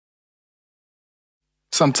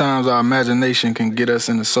Sometimes our imagination can get us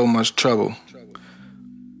into so much trouble.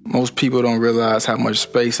 Most people don't realize how much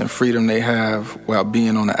space and freedom they have while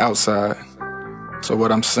being on the outside. So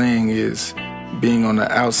what I'm saying is, being on the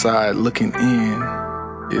outside looking in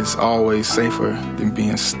is always safer than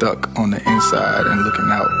being stuck on the inside and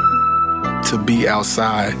looking out. To be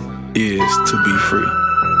outside is to be free.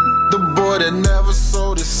 The boy that never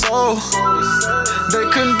sold his soul, they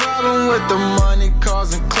couldn't rob him with the money,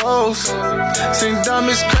 cars and clothes. Seen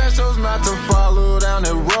dummies crash, chose not to follow down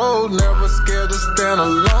that road. Never scared to stand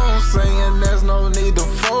alone, saying there's no need to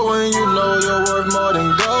fold when you know you're worth more than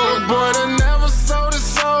gold. The boy that never sold his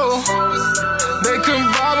soul, they couldn't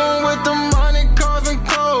rob him with the money, cars and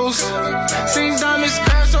clothes. Seen dummies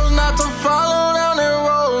crash, chose not to follow down that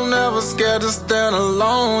road. Never scared to stand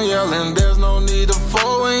alone, yelling there's no need to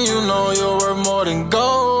fold when you know you're worth more than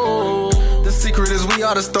gold. The secret is we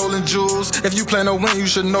are the stolen jewels. If you plan to win, you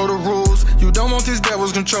should know the rules. You don't want these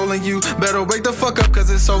devils controlling you. Better wake the fuck up, cause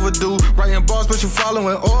it's overdue. Writing bars, but you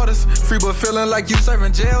following orders. Free but feeling like you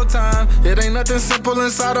serving jail time. It ain't nothing simple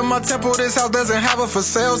inside of my temple. This house doesn't have a for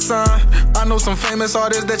sale sign. I know some famous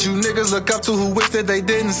artists that you niggas look up to who wish that they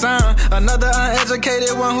didn't sign. Another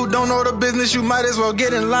uneducated one who don't know the business, you might as well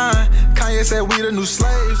get in line. Kanye said we the new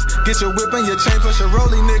slaves. Get your whip and your chain plus your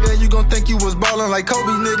rollie, nigga. You gon' think you was ballin' like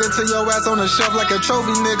Kobe, nigga, till your ass on the shelf like a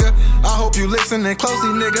trophy, nigga. I hope you listening closely,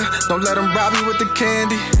 nigga. Don't let them rob you with the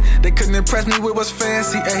candy. They couldn't impress me with what's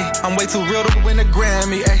fancy, ayy. I'm way too real to win a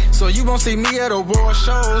Grammy, ayy. So you won't see me at award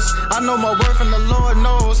shows. I know my worth and the Lord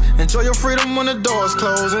knows. Enjoy your freedom when the doors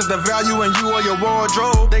close. It's the value in you or your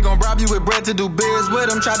wardrobe. They gon' rob you with bread to do biz with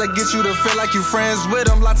them. Try to get you to feel like you friends with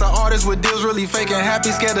them. Lots of artists with deals really fake and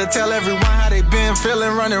happy. Scared to tell everyone how they been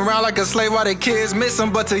feeling. Running around like a slave while their kids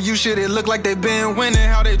missing. But to you shit, it look like they been winning.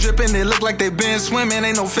 How they dripping, it look like they been swimming.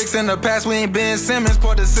 Ain't no fixing the past, we ain't been Simmons.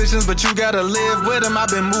 Poor decisions, but you gotta live with them. I've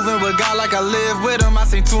been moving with God like I live with them. I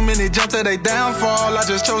seen too many jump to they downfall. I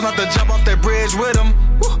just chose not to jump off that bridge with them.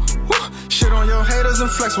 Woo, woo. Shit on your haters and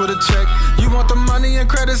flex with a check. You want the money and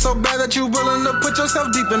credit so bad that you willing to put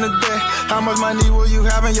yourself deep in the debt. How much money will you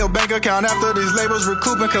have in your bank account after these labels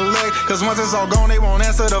recoup and collect? Cause once it's all gone, they won't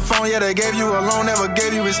answer the phone. Yeah, they gave you a loan, never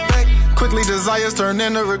gave you respect. Quickly desires turn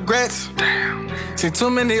into regrets. Damn. Seen too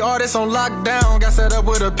many artists on lockdown. Got set up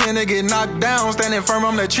with a pen to get knocked down. Standing firm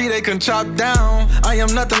on the tree they can chop down. I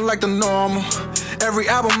am nothing like the normal. Every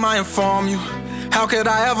album I inform you. How could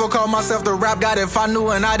I ever call myself the rap god if I knew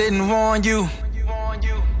and I didn't warn you?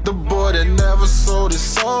 The boy that never sold his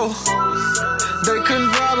soul. They couldn't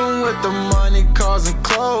rob him with the money, cars and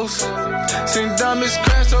clothes. Seen dummies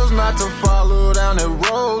crash, chose not to follow down that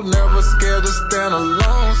road. Never scared to stand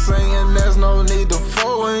alone, saying there's no need to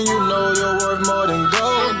fold when you know you're worth more than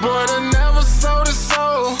gold. The boy that never sold his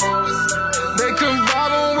soul. They couldn't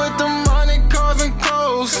rob him with the money, cars and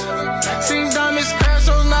clothes. Seen dummies crash,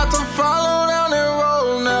 chose not to follow down that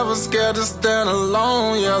road. Never scared to stand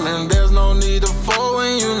alone, yelling there's no need to fold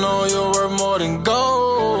when you know you're worth more than gold.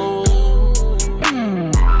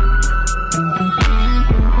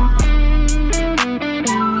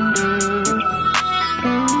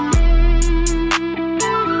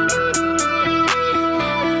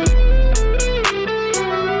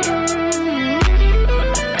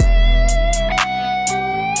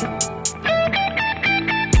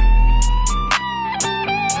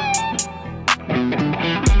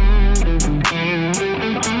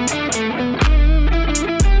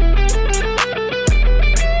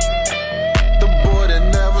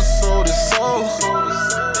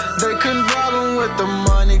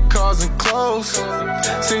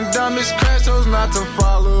 Seen dummies crash, chose not to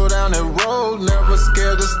follow down that road. Never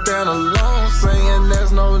scared to stand alone, saying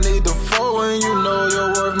there's no need to fold when you know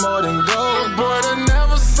you're worth more than gold. Boy that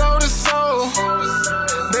never sold his soul.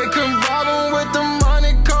 They couldn't rob him with the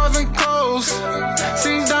money, cars and clothes.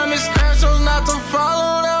 Seen dummies crash, chose not to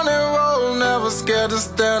follow down that road. Never scared to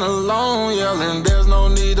stand alone, yelling there's no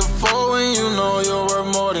need to fold when you know you're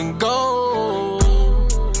worth more than gold.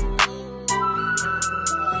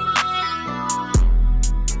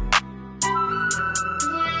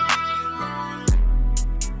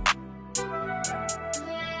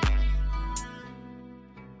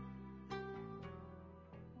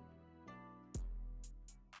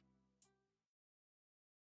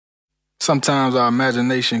 Sometimes our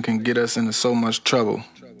imagination can get us into so much trouble.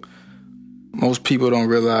 Most people don't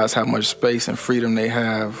realize how much space and freedom they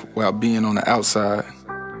have while being on the outside.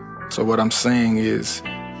 So what I'm saying is,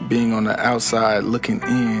 being on the outside looking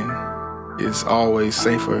in is always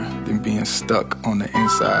safer than being stuck on the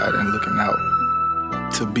inside and looking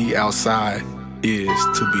out. To be outside is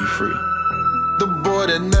to be free. The boy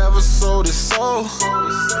that never sold his soul.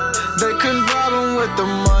 They couldn't rob him with the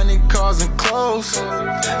money, cars and clothes.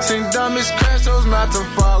 Seen dummies crash those not to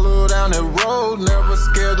follow down that road. Never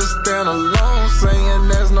scared to stand alone, saying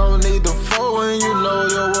there's no need to fold when you know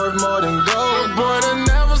you're worth more than gold. Boy, they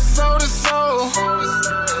never sold his soul.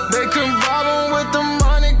 They couldn't rob him with the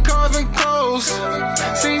money, cars and clothes.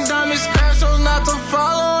 Seen dummies crash those not to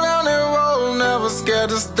follow down that road. Never scared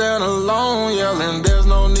to stand alone, yelling there's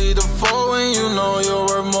no need to fold when you know you're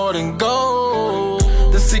worth more than gold.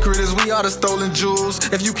 The secret is we are the stolen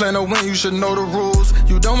jewels. If you plan to win, you should know the rules.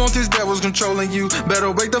 You don't want these devils controlling you.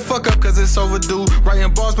 Better wake the fuck up, cause it's overdue.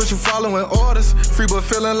 Writing bars, but you following orders. Free but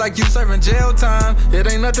feeling like you serving jail time.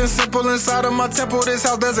 It ain't nothing simple inside of my temple. This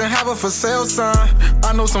house doesn't have a for sale sign.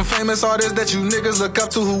 I know some famous artists that you niggas look up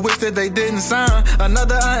to who wish that they didn't sign.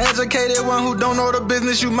 Another uneducated one who don't know the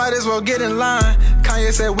business, you might as well get in line.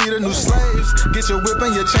 Kanye said we the new slaves. Get your whip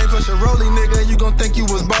and your chain plus your rollie, nigga. You gon' think you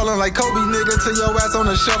was ballin' like Kobe, nigga, till your ass on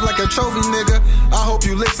the shelf like a trophy, nigga. I hope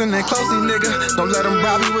you listening closely, nigga. Don't let them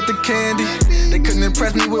rob you with the candy. They couldn't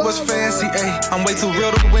impress me with what's fancy, ayy. I'm way too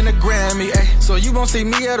real to win a Grammy, ayy. So you won't see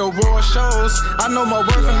me at award shows. I know my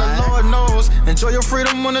worth and the Lord knows. Enjoy your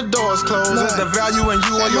freedom when the doors close. It's the value in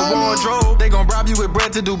you or your wardrobe. They gon' rob you with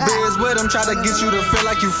bread to do biz with them. Try to get you to feel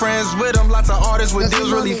like you friends with them. Lots of artists with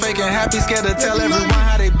deals really fake and happy. Scared to tell everyone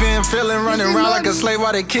how they been feeling. Running around like a slave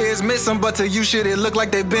while their kids miss them. But to you shit, it look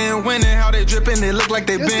like they been winning. How they dripping, it look like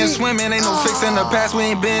they been swimming. Ain't no fixing the past, we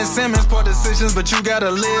ain't been Simmons. Poor decisions, but you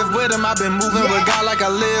gotta live with them. I've been moving with God like I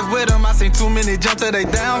live with them. I seen too many jump to they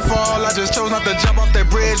downfall. I just chose not to jump off that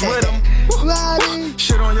bridge with them.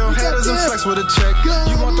 Shit on your head doesn't flex with a check.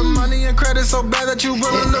 You want the money and credit so bad that you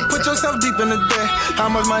willing to put yourself deep in the debt. How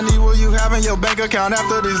much money will you have in your bank account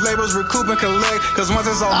after these labels recoup and collect? Cause once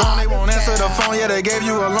it's all gone, they won't answer the phone. Yeah, they gave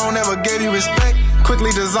you a loan, never gave you respect.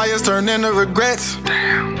 Quickly desires turn into regrets.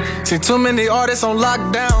 See too many artists on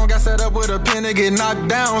lockdown. Got set up with a pen to get knocked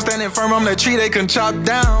down. Standing firm on the tree they can chop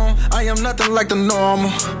down. I am nothing like the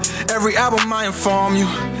normal. Every album I inform you.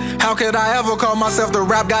 How could I ever call myself the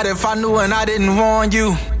rap god if I knew and I didn't warn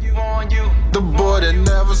you? The boy that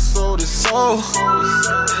never sold his soul.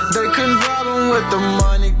 They couldn't rob him with the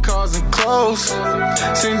money, cars and clothes.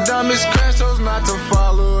 Seen dummies crash those not to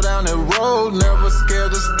follow down that road. Never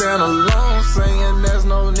scared to stand alone, saying there's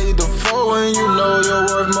no need to fold when you know you're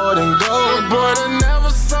worth more than gold. Boy that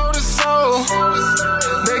never sold his soul.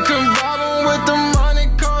 They couldn't rob him with the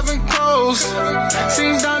money, cars and clothes.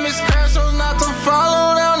 Seen dummies crash those not to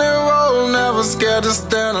follow down that road. Never scared to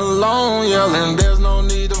stand alone, yelling there's no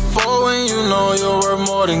need to fold when you know you're worth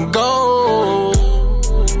more than gold.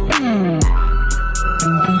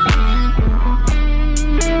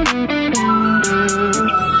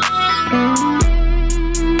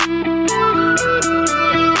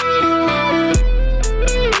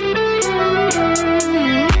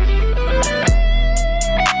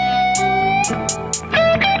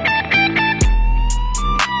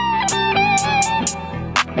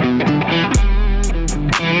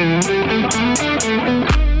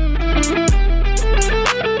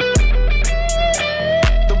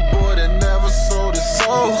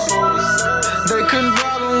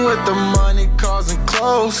 The money, cars and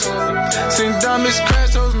clothes. Seen dummies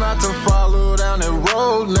crash those not to follow down that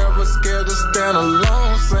road. Never scared to stand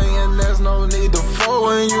alone, saying there's no need to fold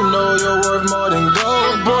when you know you're worth more than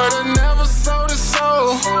gold. Boy that never sold his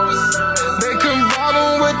soul. They couldn't rob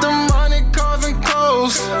him with the money, cars and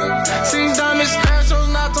clothes. Seen dummies crash those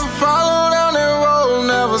not to follow down that road.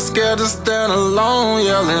 Never scared to stand alone,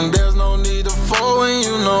 yelling there's no need to fold when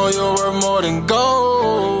you know you're worth more than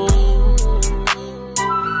gold.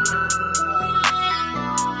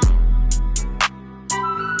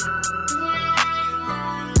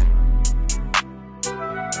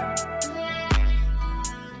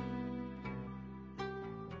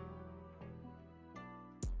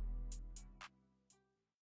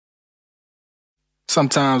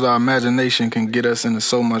 Sometimes our imagination can get us into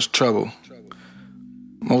so much trouble.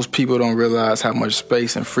 Most people don't realize how much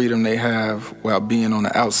space and freedom they have while being on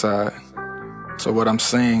the outside. So what I'm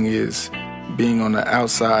saying is, being on the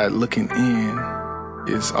outside looking in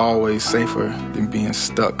is always safer than being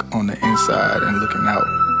stuck on the inside and looking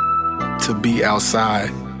out. To be outside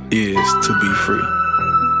is to be free.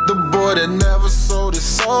 The boy that never sold his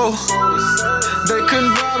soul. They couldn't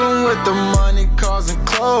rob him with the money, cars and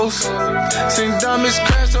clothes. Seen dummies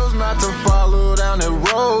crash those not to follow down that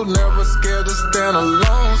road. Never scared to stand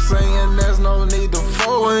alone, saying there's no need to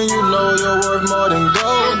fold when you know you're worth more than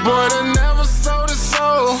gold. Boy that never sold his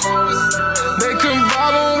soul. They couldn't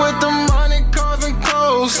rob him with the money, cars and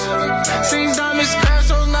clothes. Seen dummies crash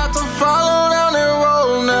those not to follow down that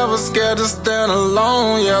road. Never scared to stand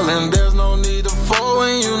alone, yelling there's no need to fold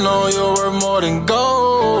when you don't know you're worth more than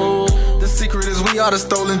gold. The secret is we are the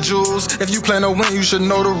stolen jewels. If you plan to win, you should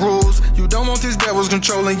know the rules. You don't want these devils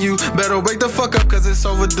controlling you. Better wake the fuck up, cause it's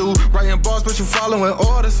overdue. Writing bars, but you following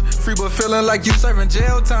orders. Free but feeling like you serving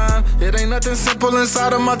jail time. It ain't nothing simple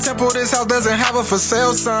inside of my temple. This house doesn't have a for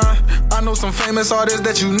sale sign. I know some famous artists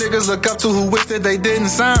that you niggas look up to who wish that they didn't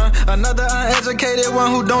sign. Another uneducated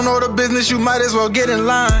one who don't know the business, you might as well get in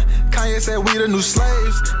line. Kanye said we the new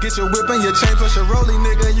slaves. Get your whip and your chain plus your rollie,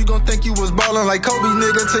 nigga. You gon' think you was ballin' like Kobe,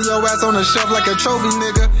 nigga, till your ass on the shelf like a trophy,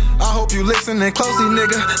 nigga. I hope you listening closely,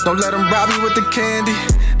 nigga. Don't let them rob me with the candy.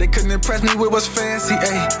 They couldn't impress me with what's fancy,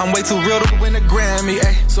 ayy. I'm way too real to win a Grammy,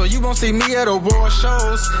 ayy. So you won't see me at award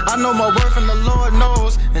shows. I know my worth and the Lord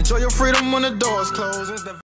knows. Enjoy your freedom when the doors close.